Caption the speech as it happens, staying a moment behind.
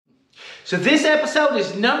So this episode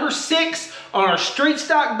is number 6 on our street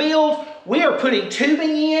stock build. We are putting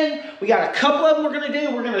tubing in. We got a couple of them we're going to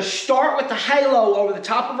do. We're going to start with the halo over the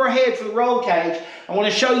top of our head for the roll cage. I want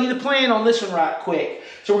to show you the plan on this one right quick.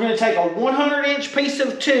 So we're going to take a 100-inch piece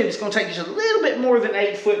of tube. It's going to take just a little bit more than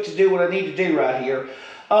 8 foot to do what I need to do right here.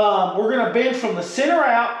 We're going to bend from the center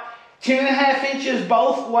out 10.5 inches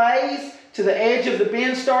both ways to the edge of the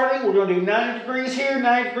bend starting. We're going to do 90 degrees here,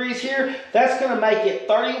 90 degrees here. That's going to make it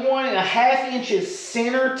 31.5 inches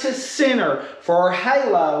center to center for our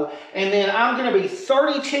halo. And then I'm going to be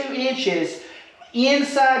 32 inches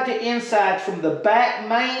inside to inside from the back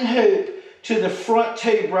main hoop to the front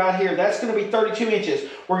tube right here. That's going to be 32 inches.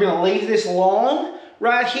 We're going to leave this long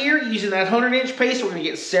right here using that 100-inch piece. We're going to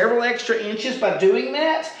get several extra inches by doing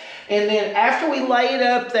that. And then after we lay it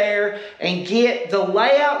up there and get the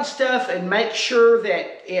layout and stuff and make sure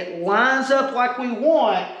that it lines up like we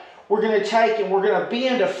want, we're going to take and we're going to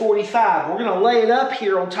bend to 45. We're going to lay it up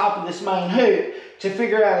here on top of this main hoop to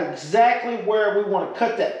figure out exactly where we want to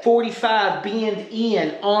cut that 45 bend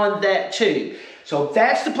in on that tube. So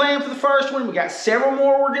that's the plan for the first one. We got several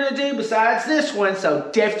more we're going to do besides this one, so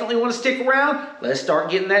definitely want to stick around. Let's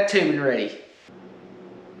start getting that tubing ready.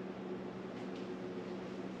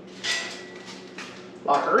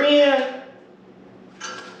 Lock her in.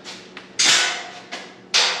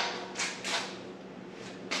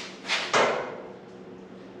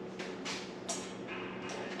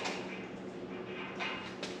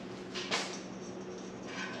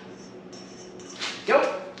 Go.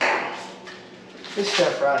 This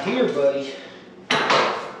stuff right here, buddy.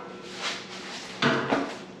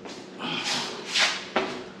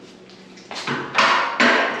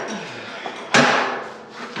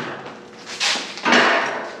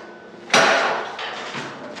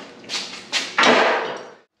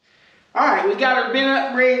 Alright, we got her bent up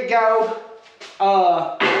and ready to go.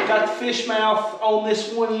 Got the fish mouth on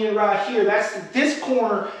this one end right here. This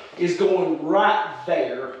corner is going right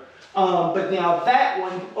there. But now that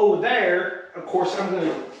one over there, of course,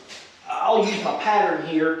 I'll use my pattern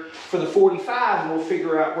here for the 45 and we'll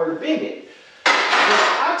figure out where to bend it. But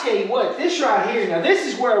I'll tell you what, this right here, now this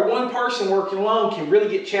is where one person working alone can really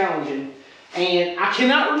get challenging. And I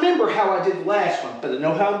cannot remember how I did the last one, but I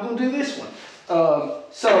know how I'm going to do this one.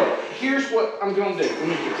 So here's what I'm going to do. Let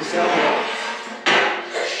me get this out of the way.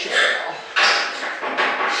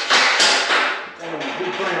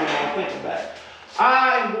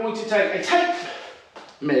 I'm going to take a tape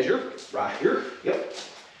measure right here. Yep.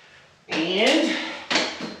 And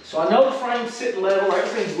so I know the frame's sitting level,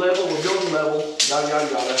 everything's level, we're building level, yada,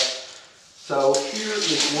 yada, yada. So here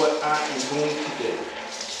is what I am going to do.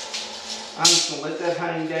 I'm just going to let that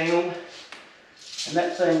hang down. And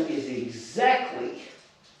that thing is exactly,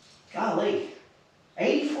 golly,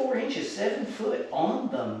 84 inches, 7 foot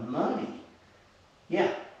on the money.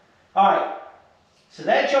 Yeah. All right. So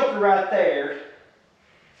that joker right there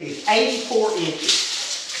is 84 inches.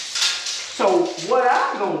 So what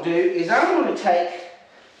I'm going to do is I'm going to take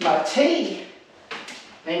my T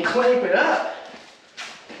and clamp it up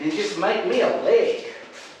and just make me a leg.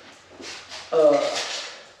 So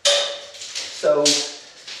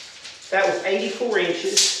that was 84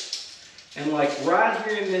 inches, and like right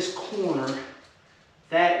here in this corner,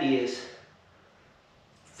 that is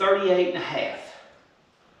 38.5.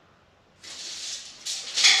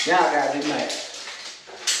 Now I gotta do math.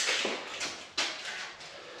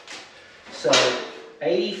 So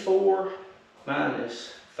 84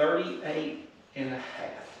 minus 38.5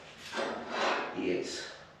 is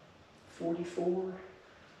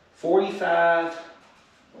 45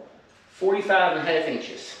 and a half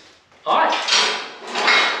inches. All right.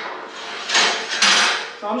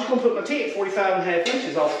 So I'm just going to put my T at 45.5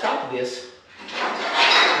 inches off the top of this.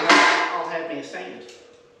 And I'll have me a stand.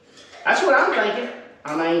 That's what I'm thinking.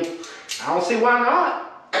 I mean, I don't see why not.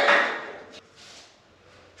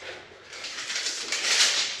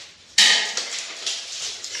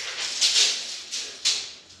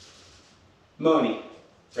 Money.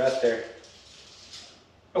 Right there.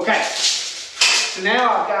 Okay. So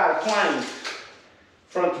now I've got a plane.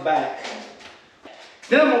 Front to back.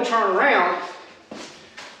 Then I'm going to turn around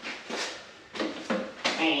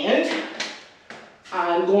and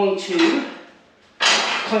I'm going to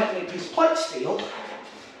clamp me a piece of plate steel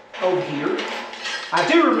over here. I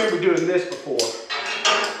do remember doing this before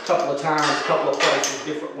a couple of times, a couple of places,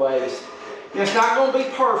 different ways. Now, it's not going to be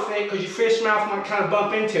perfect because your fish mouth might kind of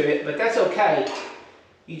bump into it, but that's okay.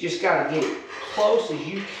 You just got to get it close as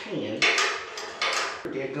you can.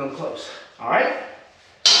 Dead gum close. All right.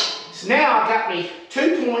 So now I've got me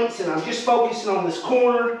 2 points and I'm just focusing on this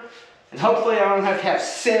corner, and hopefully I don't have to have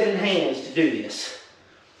 7 hands to do this.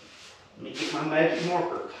 Let my magic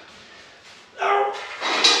marker. Oh,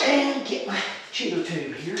 and get my cheater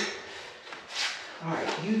tube here. All right,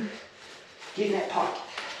 you get in that pocket.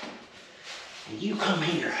 And you come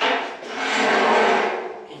here.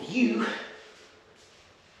 And you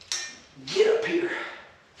get up here.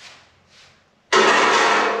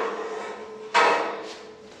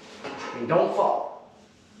 And don't fall.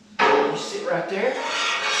 You sit right there.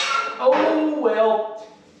 Oh, well,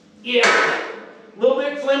 yeah, a little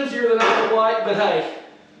bit flimsier than I would like, but hey,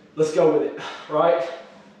 let's go with it, right?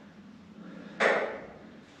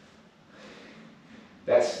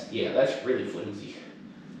 That's really flimsy.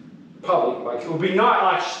 Probably, like, it would be not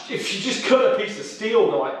like if you just cut a piece of steel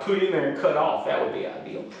to like put in there and cut off, that would be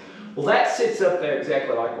ideal. Well, that sits up there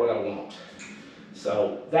exactly like what I want.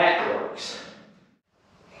 So that works.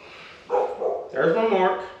 There's my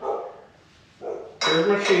mark. There's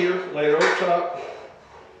my cheater, lay it over top.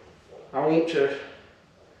 I want to,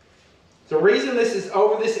 the reason this is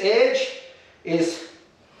over this edge is,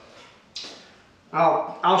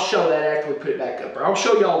 I'll show that after we put it back up. Or I'll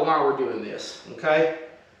show y'all why we're doing this, okay?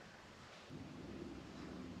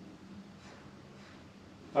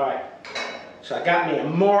 All right, so I got me a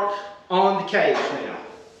mark on the cage now.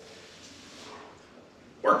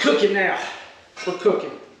 We're cooking now, we're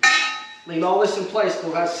cooking. Leave all this in place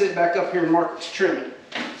because I'll sit back up here and mark its trimming.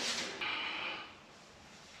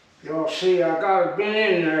 Y'all see, I got it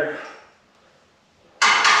been in there.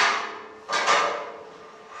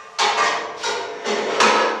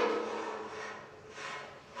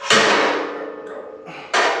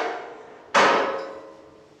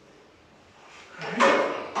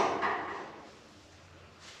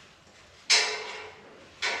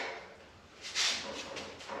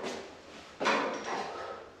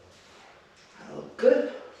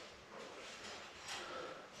 Good.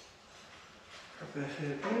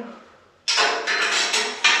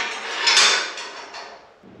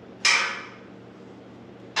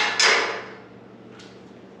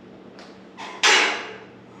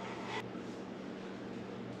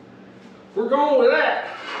 We're going with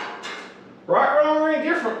that. Right, wrong, or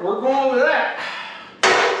indifferent, we're going with that.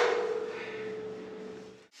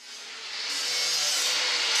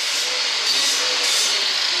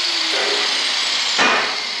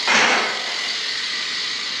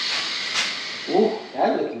 Ooh,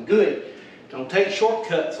 that's looking good. Don't take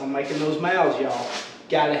shortcuts on making those mouths, y'all.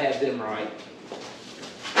 Gotta have them right.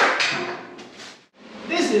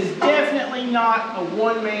 This is definitely not a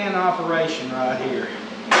one-man operation right here.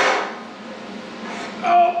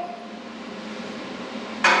 Oh!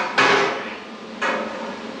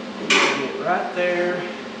 Get right there.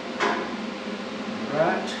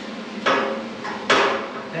 Right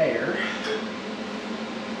there.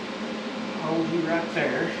 Hold you right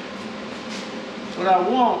there. What I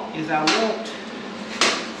want is I want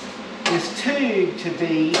this tube to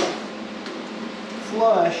be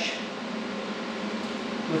flush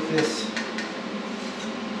with this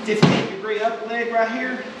 15-degree up leg right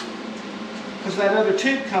here, because that other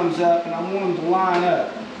tube comes up and I want them to line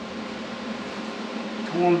up.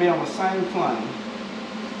 I want to be on the same plane.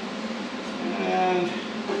 And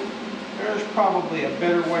there's probably a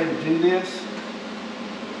better way to do this.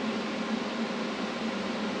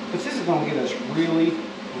 But this is going to get us really,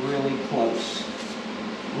 really close.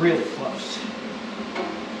 Really close.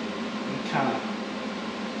 And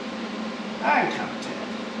I can kind of tell.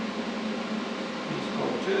 Just go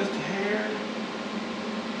just a hair.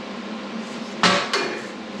 I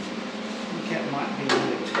think that might be it.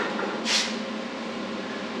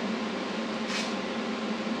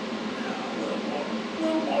 A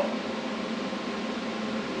little more.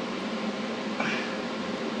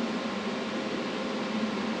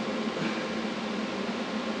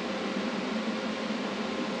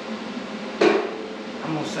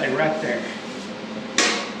 I'm going to say right there.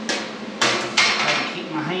 I can keep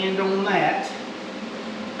my hand on that.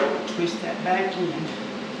 Twist that back in.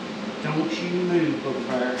 Don't you move over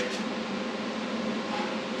there.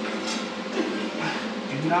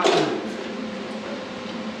 Do not move.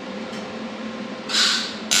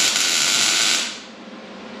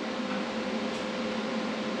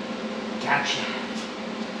 Gotcha.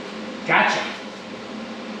 Gotcha.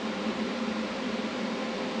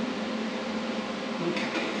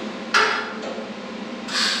 Okay.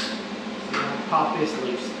 So I'm gonna pop this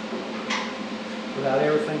loose without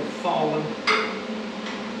everything falling.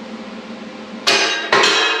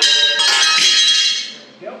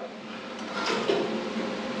 There we go.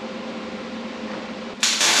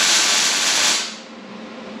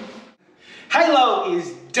 Halo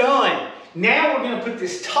is done. Now we're going to put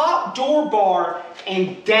this top door bar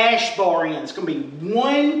and dash bar in. It's going to be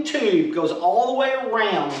one tube, goes all the way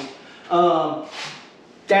around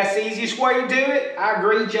That's the easiest way to do it. I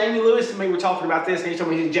agree. Jamie Lewis and me were talking about this, and he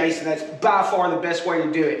told me, Jason, that's by far the best way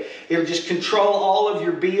to do it. It'll just control all of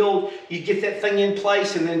your build. You get that thing in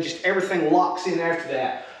place, and then just everything locks in after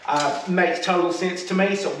that. Makes total sense to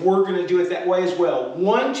me, so we're going to do it that way as well.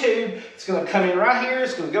 One tube, it's going to come in right here,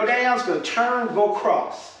 it's going to go down, it's going to turn, go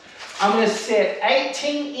across. I'm going to set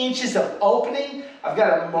 18 inches of opening. I've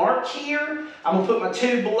got a mark here. I'm going to put my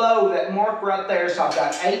tube below that mark right there, so I've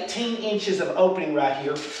got 18 inches of opening right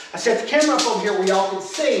here. I set the camera up over here where y'all can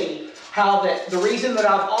see how the reason that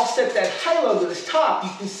I've offset that halo to this top, you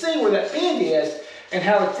can see where that bend is, and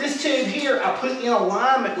how with this tube here, I put in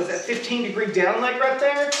alignment with that 15-degree down leg right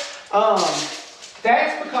there.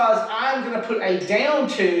 That's because I'm going to put a down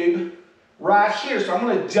tube right here. So I'm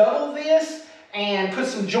going to double this and put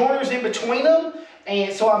some joiners in between them.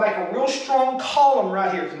 And so I make a real strong column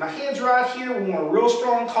right here. Because my head's right here, we want a real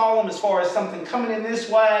strong column as far as something coming in this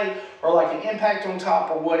way or like an impact on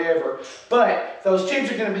top or whatever. But those tubes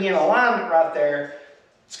are going to be in alignment right there.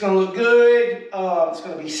 It's going to look good. It's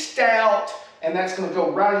going to be stout. And that's going to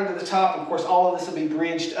go right into the top. And of course, all of this will be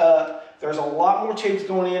bridged up. There's a lot more tubes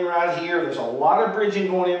going in right here. There's a lot of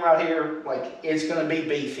bridging going in right here. Like, it's going to be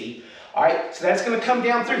beefy. All right, so that's going to come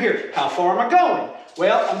down through here. How far am I going?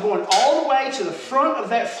 Well, I'm going all the way to the front of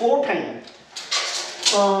that floor pan,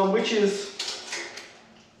 which is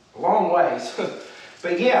a long ways.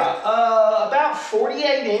 But yeah, about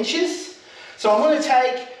 48 inches. So I'm going to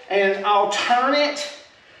take and I'll turn it,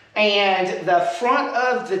 and the front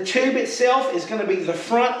of the tube itself is going to be the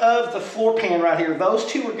front of the floor pan right here. Those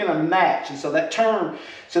two are going to match, and so that turn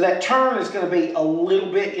is going to be a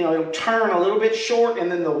little bit, it'll turn a little bit short,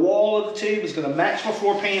 and then the wall of the tube is going to match my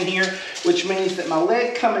floor pan here, which means that my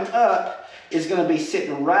leg coming up is going to be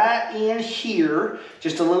sitting right in here,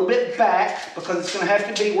 just a little bit back, because it's going to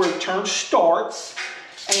have to be where the turn starts,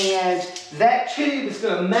 and that tube is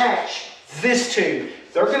going to match this tube.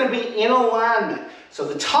 They're going to be in alignment. So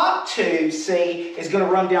the top tube, see, is going to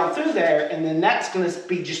run down through there, and then that's going to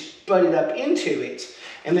be just butted up into it,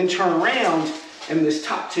 and then turn around, and this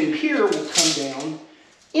top tube here will come down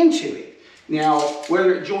into it. Now,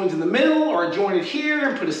 whether it joins in the middle or I join it here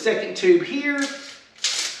and put a second tube here,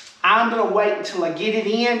 I'm going to wait until I get it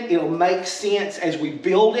in. It'll make sense as we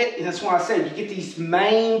build it, and that's why I said you get these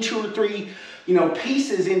main 2 or 3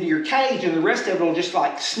 pieces into your cage, and the rest of it will just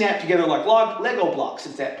like snap together like Lego blocks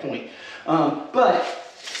at that point. But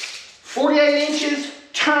 48 inches,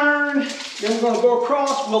 turn, then we're going to go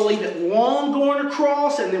across. We'll leave it long going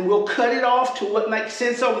across, and then we'll cut it off to what makes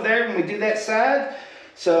sense over there when we do that side.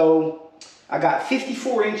 So I got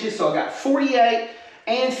 54 inches, so I got 48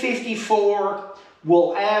 and 54.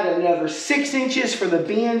 We'll add another 6 inches for the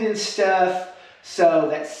bend and stuff. So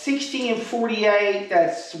that's 60 and 48,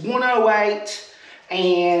 that's 108.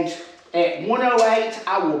 And at 108,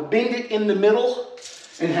 I will bend it in the middle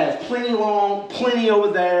and have plenty long, plenty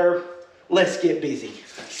over there. Let's get busy.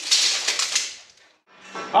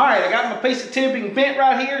 All right, I got my piece of tubing bent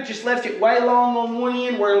right here. Just left it way long on one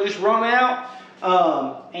end where it'll just run out.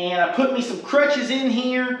 And I put me some crutches in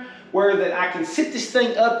here where that I can sit this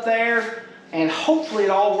thing up there, and hopefully it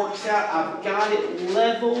all works out. I've got it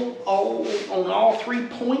level on all 3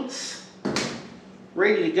 points,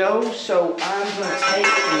 ready to go. So I'm going to take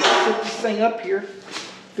and put this thing up here,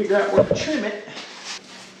 figure out where to trim it.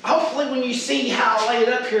 Hopefully when you see how I lay it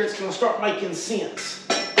up here, it's going to start making sense.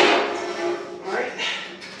 All right,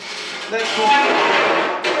 that's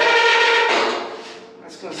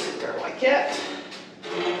going to sit there like that.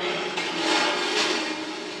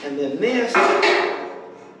 And then this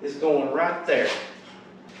is going right there.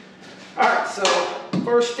 All right, so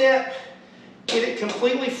first step, get it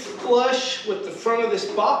completely flush with the front of this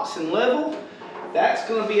box and level. That's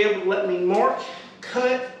going to be able to let me mark,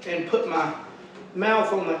 cut, and put my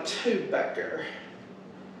mouth on that tube back there.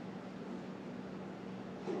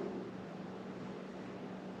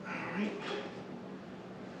 All right.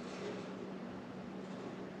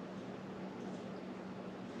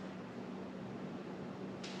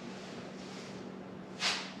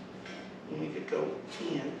 And we could go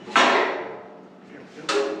in. There we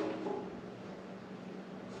go.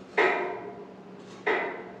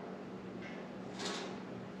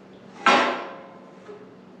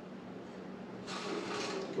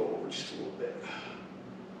 Go over just a little bit.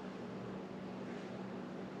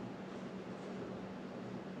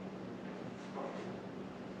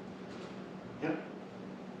 Yep.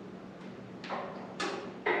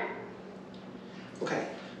 Okay,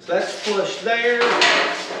 so that's flush there,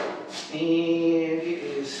 and it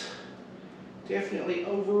is definitely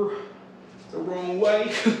over the wrong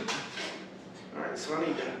way. All right, so I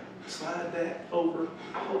need to slide that over,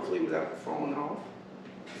 hopefully without falling off.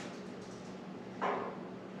 All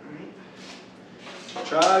right.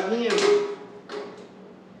 Try again.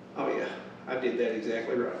 Oh yeah, I did that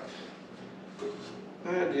exactly right.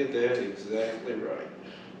 I did that exactly right.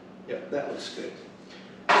 Yep, that looks good.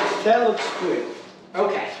 That looks good.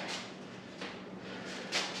 Okay.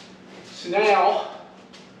 So now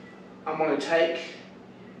I'm going to take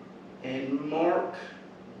and mark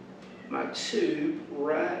my tube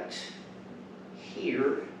right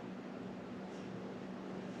here,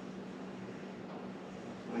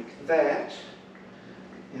 like that,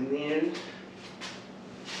 and then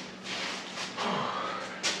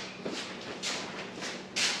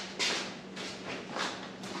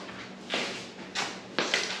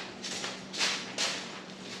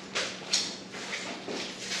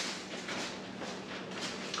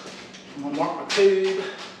I'm going to mark my tube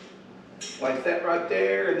like that right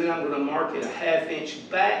there, and then I'm going to mark it a 1/2 inch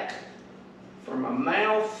back for my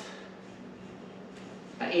mouth.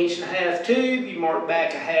 An 1.5 inch tube, you mark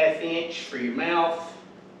back a 1/2 inch for your mouth.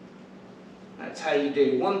 That's how you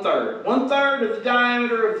do 1/3. 1/3 of the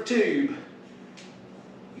diameter of the tube.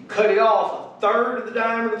 You cut it off 1/3 of the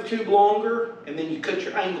diameter of the tube longer, and then you cut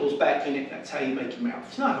your angles back in it. That's how you make your mouth.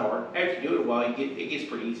 It's not hard. After you do it a while, it gets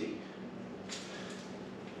pretty easy.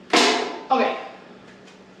 Okay.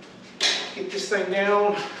 Get this thing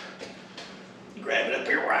down. Grab it up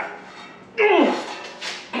here right. Dang,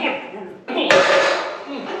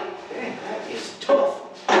 that is tough.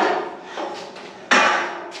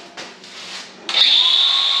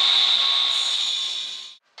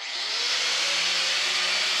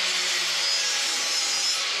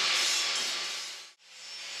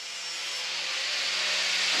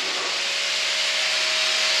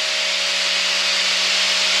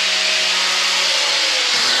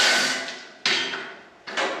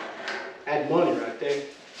 Add money right there.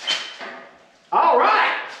 All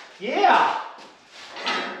right. Yeah.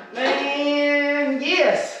 Man,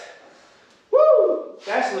 yes. Woo.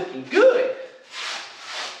 That's looking good.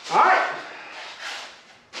 All right.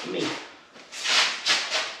 Let me.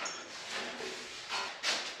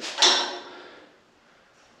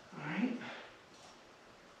 All right.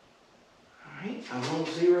 All right. I'm on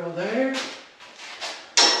 0 there.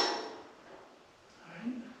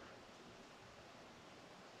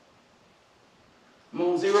 I'm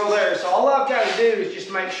on 0 there, so all I've got to do is just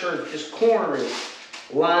make sure that this corner is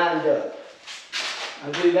lined up.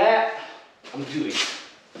 I do that, I'm good.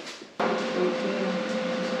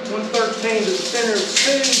 1/13 to the center of the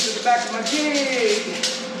tube to the back of my jig.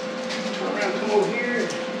 Turn around, come over here.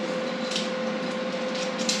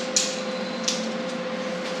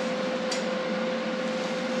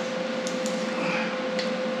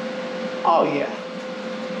 Oh yeah.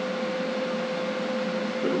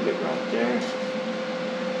 A little bit right there.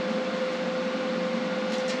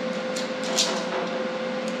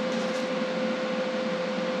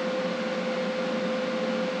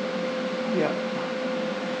 Yep.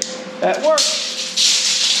 That works.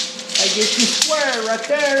 That gets you square right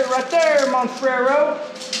there, Monfrero.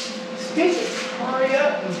 Stick it. Hurry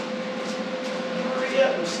up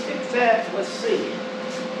and stick that. Let's see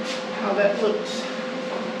how that looks.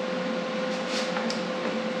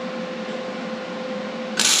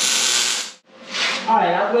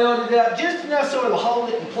 Alright, I welded it up just enough so it'll hold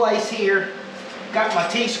it in place here. Got my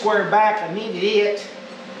T-square back, I needed it.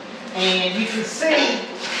 And you can see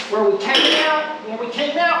where we came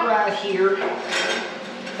out right here,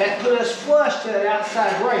 that put us flush to that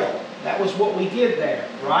outside rail. That was what we did there,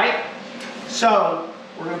 right? So,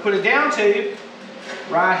 we're going to put a down tube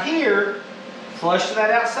right here, flush to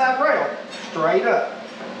that outside rail, straight up.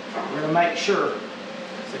 We're going to make sure.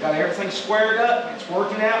 So, got everything squared up, it's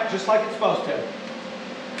working out just like it's supposed to.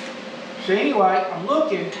 So anyway, I'm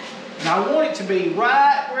looking, and I want it to be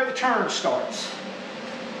right where the turn starts.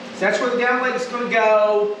 So that's where the down leg is going to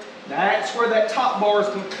go. That's where that top bar is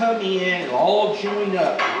going to come in. It'll all join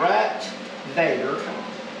up right there.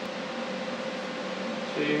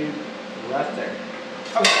 To right there.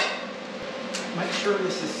 Okay. Make sure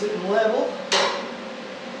this is sitting level.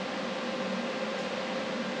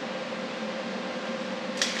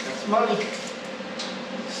 That's money.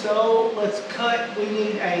 So let's cut. We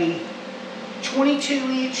need a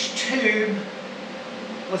 22-inch tube.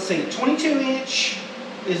 Let's see, 22-inch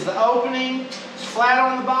is the opening. It's flat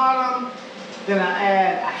on the bottom. Then I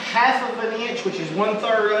add a 1/2 inch, which is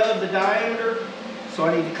 1/3 of the diameter. So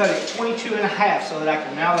I need to cut it 22.5 so that I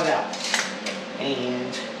can mount it out.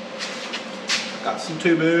 And got some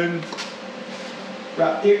tubing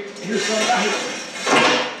right here. Here's some right here.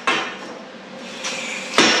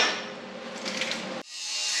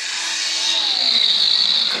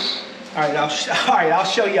 I'll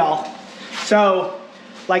show y'all. So,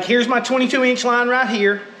 like here's my 22-inch line right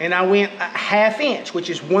here, and I went a 1/2 inch, which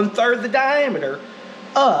is 1/3 the diameter,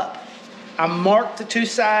 up. I marked the two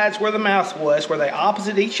sides where the mouth was, where they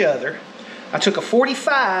opposite each other. I took a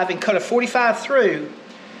 45 and cut a 45 through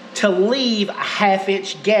to leave a 1/2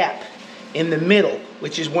 inch gap in the middle,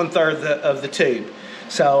 which is 1/3 of the tube.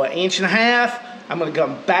 So 1.5 inches, I'm gonna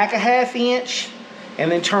come back a 1/2 inch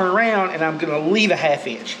and then turn around, and I'm gonna leave a 1/2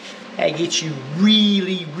 inch. That gets you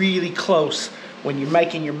really, really close when you're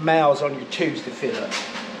making your mouths on your tubes to fit up.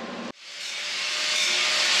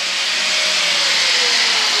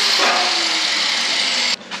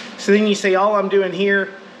 So then you see all I'm doing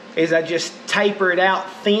here is I just taper it out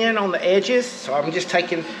thin on the edges. So I'm just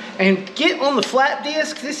taking, and get on the flat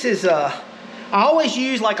disc, this is I always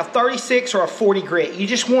use like a 36 or a 40 grit. You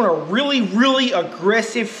just want a really, really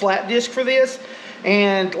aggressive flat disc for this.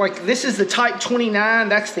 And like this is the type 29,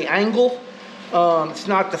 that's the angle. It's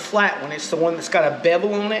not the flat one, it's the one that's got a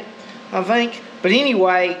bevel on it, I think. But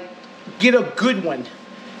anyway, get a good one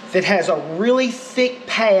that has a really thick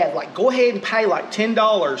pad. Like go ahead and pay like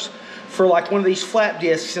 $10 for like one of these flat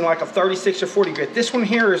discs in like a 36 or 40 grit. This one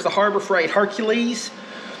here is the Harbor Freight Hercules,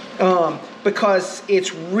 because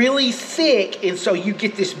it's really thick, and so you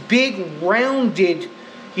get this big rounded,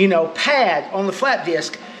 you know, pad on the flat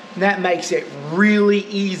disc. And that makes it really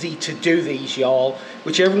easy to do these, y'all.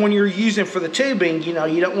 Whichever one you're using for the tubing, you know,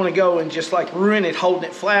 you don't want to go and just like ruin it holding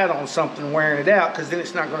it flat on something, wearing it out, because then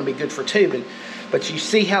it's not going to be good for tubing. But you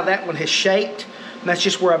see how that one has shaped? And that's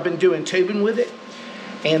just where I've been doing tubing with it.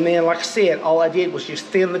 And then, like I said, all I did was just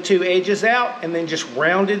thin the two edges out and then just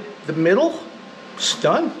rounded the middle. It's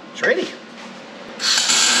done. It's ready.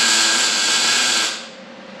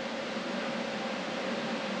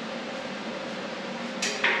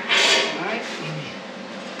 All right.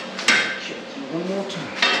 Check you one more time.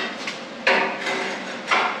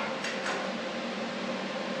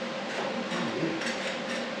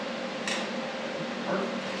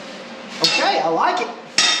 Okay, I like it.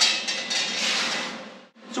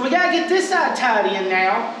 So we gotta get this side tied in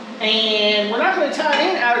now, and we're not gonna tie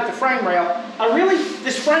it in out at the frame rail.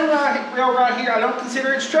 This frame rail right here, I don't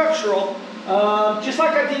consider it structural. Just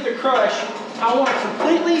like I did the crush, I want a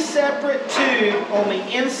completely separate tube on the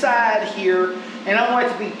inside here, and I want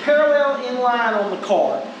it to be parallel in line on the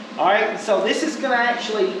car. All right, so this is gonna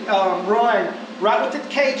actually run right with the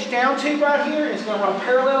cage down tube right here. It's gonna run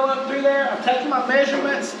parallel up through there. I've taken my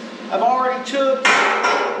measurements. I've already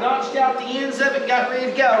notched out the ends of it, got ready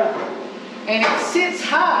to go. And it sits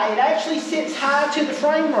high. It actually sits high to the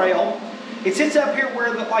frame rail. It sits up here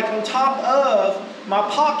where, like on top of my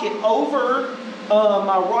pocket over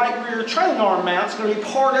my right rear trailing arm mount. It's going to be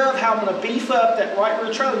part of how I'm going to beef up that right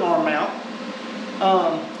rear trailing arm mount.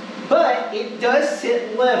 But it does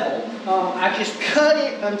sit level. I just cut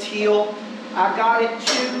it until I got it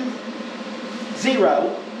to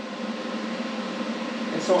 0.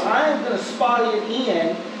 And so I am going to spot it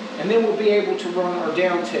in, and then we'll be able to run our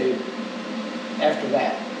down tube after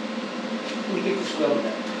that. Let me get this welded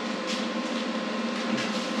up.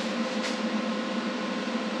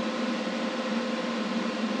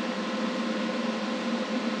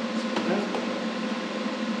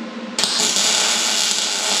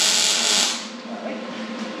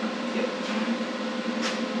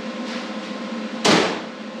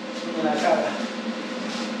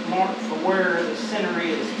 Mark for where the center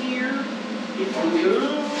is here. It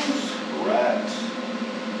goes right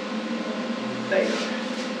there.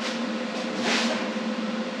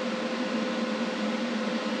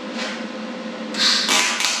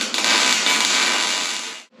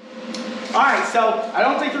 Alright, so I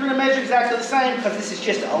don't think they're going to measure exactly the same because this is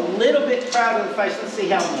just a little bit proud of the face. Let's see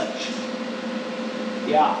how much.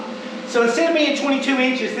 Yeah. So instead of being 22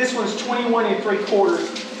 inches, this one's 21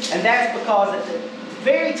 3/4, and that's because at the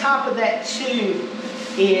very top of that tube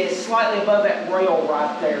is slightly above that rail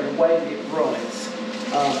right there, the way that it runs,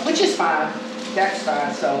 which is fine. That's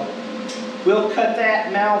fine. So we'll cut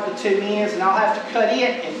that, mouth the two ends, and I'll have to cut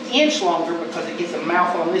it 1 inch longer because it gets a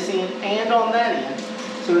mouth on this end and on that end.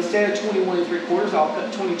 So instead of 21 3/4, I'll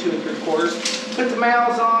cut 22 3/4. Put the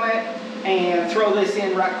mouths on it and throw this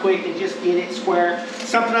in right quick and just get it square.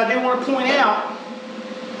 Something I do want to point out: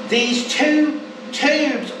 these two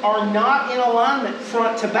tubes are not in alignment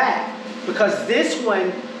front to back, because this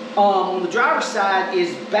one on the driver's side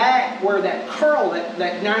is back where that curl,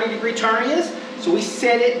 that 90-degree turn is. So we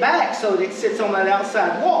set it back so that it sits on that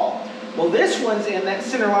outside wall. Well, this one's in that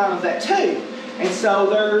center line of that tube, and so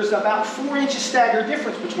there's about 4 inches stagger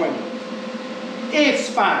difference between them. It's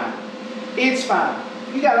fine. It's fine.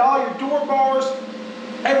 You got all your door bars,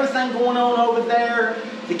 everything going on over there.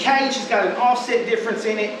 The cage has got an offset difference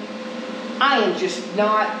in it. I am just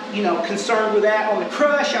not, concerned with that. On the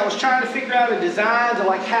Crush, I was trying to figure out a design to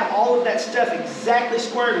like have all of that stuff exactly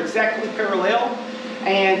squared, exactly parallel.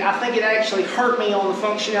 And I think it actually hurt me on the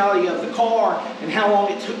functionality of the car and how long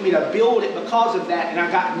it took me to build it because of that, and I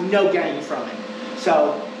got no gain from it.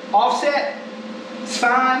 So, offset, it's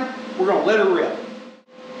fine. We're gonna let her rip.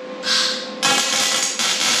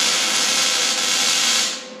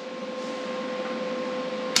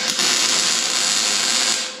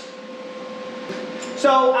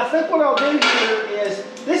 So I think what I'll do here is,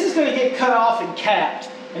 this is gonna get cut off and capped,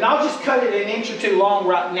 and I'll just cut it an inch or two long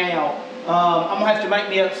right now. I'm gonna have to make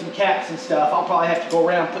me up some caps and stuff. I'll probably have to go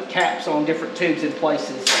around and put caps on different tubes in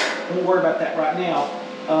places. I won't worry about that right now.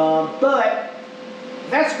 But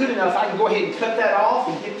that's good enough. I can go ahead and cut that off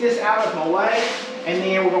and get this out of my way, and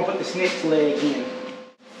then we're gonna put this next leg in.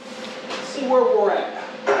 Let's see where we're at.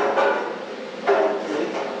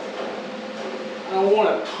 I don't want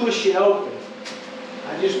to push it open.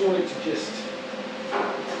 I just want it to just,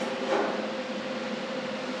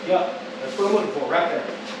 yep, that's what I'm looking for right there.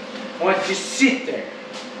 I want it to just sit there.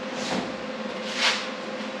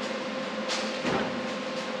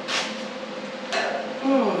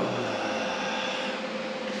 Well,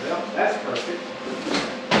 that's perfect.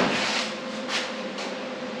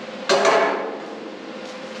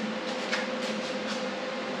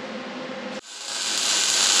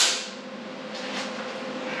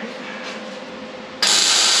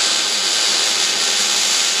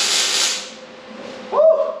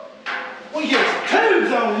 We get some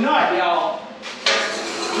tubes on tonight, y'all.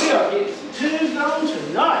 We are getting some tubes on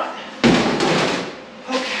tonight.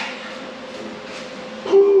 Okay.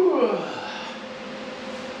 Whew.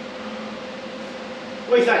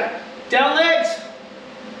 What do you think? Down legs?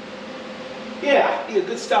 Yeah, be a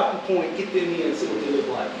good stopping point. Get them in and see what they look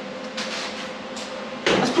like.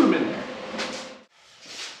 Let's put them in there.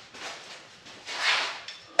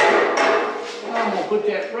 I'm going to put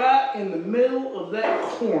that right in the middle of that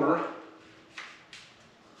corner.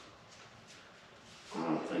 I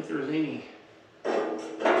don't think there's any. I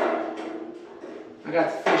got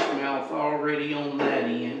the fish mouth already on that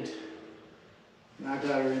end. And I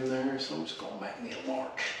got her in there, so I'm just going to make me a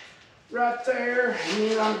mark right there. And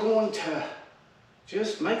then I'm going to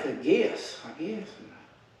just make a guess, I guess.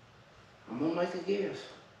 I'm going to make a guess.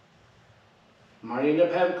 Might end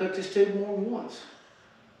up having to cut this tube more than once.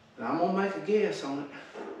 But I'm going to make a guess on it.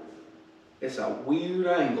 It's a weird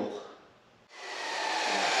angle.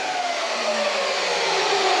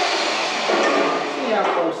 How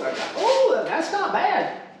close I got. Oh, that's not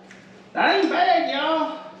bad. That ain't bad,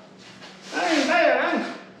 y'all. That ain't bad.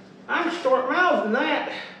 I can start mouthing that.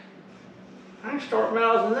 I can start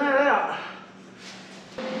mouthing that out.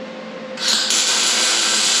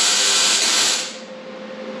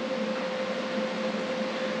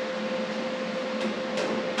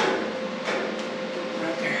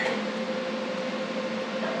 Right there.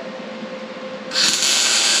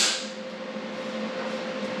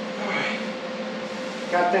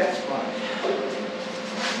 Got that spot. I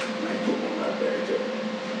put one right there too.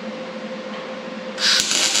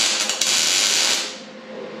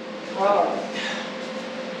 All right.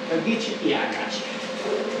 I'll get you. Yeah, I got you.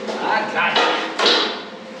 I got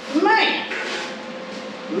you. Man!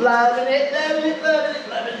 Loving it, loving it, loving it,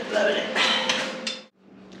 loving it, loving it.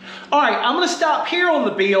 All right, I'm going to stop here on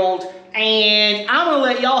the build, and I'm going to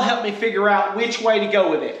let y'all help me figure out which way to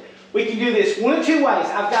go with it. We can do this one of two ways.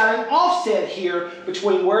 I've got an offset here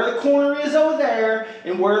between where the corner is over there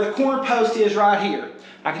and where the corner post is right here.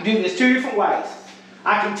 I can do this two different ways.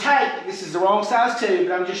 I can take, this is the wrong size tube,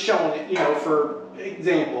 but I'm just showing it, for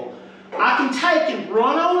example. I can take and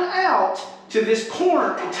run on out to this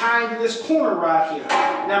corner and tie into this corner right here.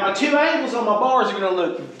 Now my two angles on my bars are going to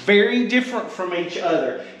look very different from each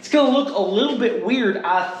other. It's going to look a little bit weird,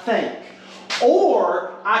 I think.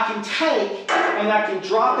 Or I can take and I can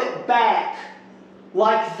drop it back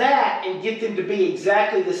like that and get them to be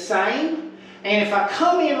exactly the same. And if I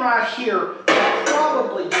come in right here, I'll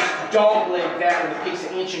probably just dogleg that with a piece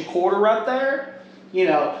of 1¼ right there,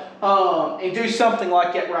 and do something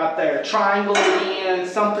like that right there. Triangle it in,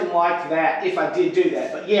 something like that if I did do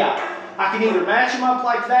that. But yeah, I can either match them up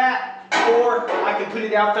like that or I can put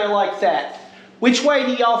it out there like that. Which way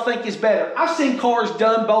do y'all think is better? I've seen cars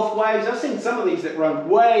done both ways. I've seen some of these that run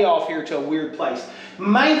way off here to a weird place.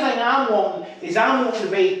 Main thing I'm wanting is I want to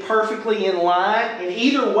be perfectly in line, and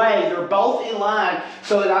either way, they're both in line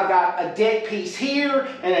so that I've got a deck piece here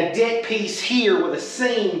and a deck piece here with a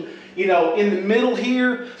seam, in the middle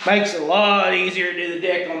here. Makes it a lot easier to do the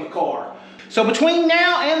deck on the car. So between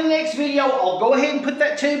now and the next video, I'll go ahead and put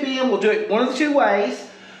that tube in. We'll do it one of the two ways.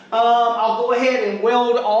 I'll go ahead and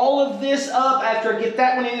weld all of this up after I get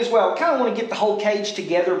that one in as well. I kind of want to get the whole cage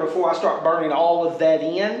together before I start burning all of that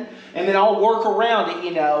in. And then I'll work around it,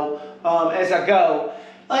 you know, as I go.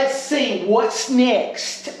 Let's see, what's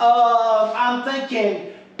next? I'm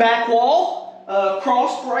thinking back wall,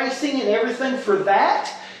 cross bracing and everything for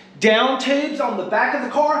that. Down tubes on the back of the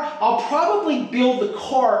car. I'll probably build the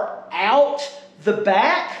car out the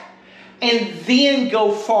back and then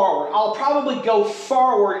go forward. I'll probably go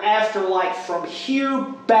forward after, like, from here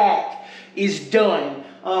back is done.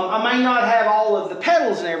 I may not have all of the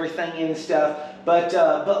pedals and everything and stuff, but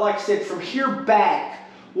like I said, from here back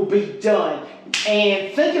will be done.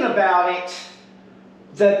 And thinking about it,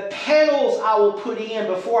 the pedals I will put in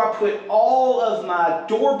before I put all of my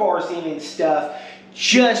door bars in and stuff,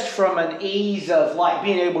 just from an ease of like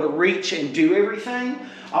being able to reach and do everything.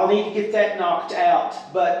 I'll need to get that knocked out.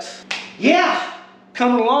 But yeah,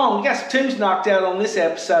 coming along. We got some tubes knocked out on this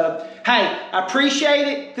episode. Hey, I appreciate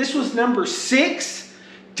it. This was number 6.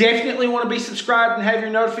 Definitely want to be subscribed and have your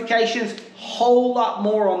notifications. Whole lot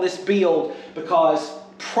more on this build, because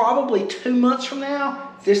probably 2 months from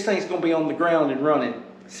now, this thing's going to be on the ground and running.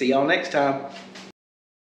 See y'all next time.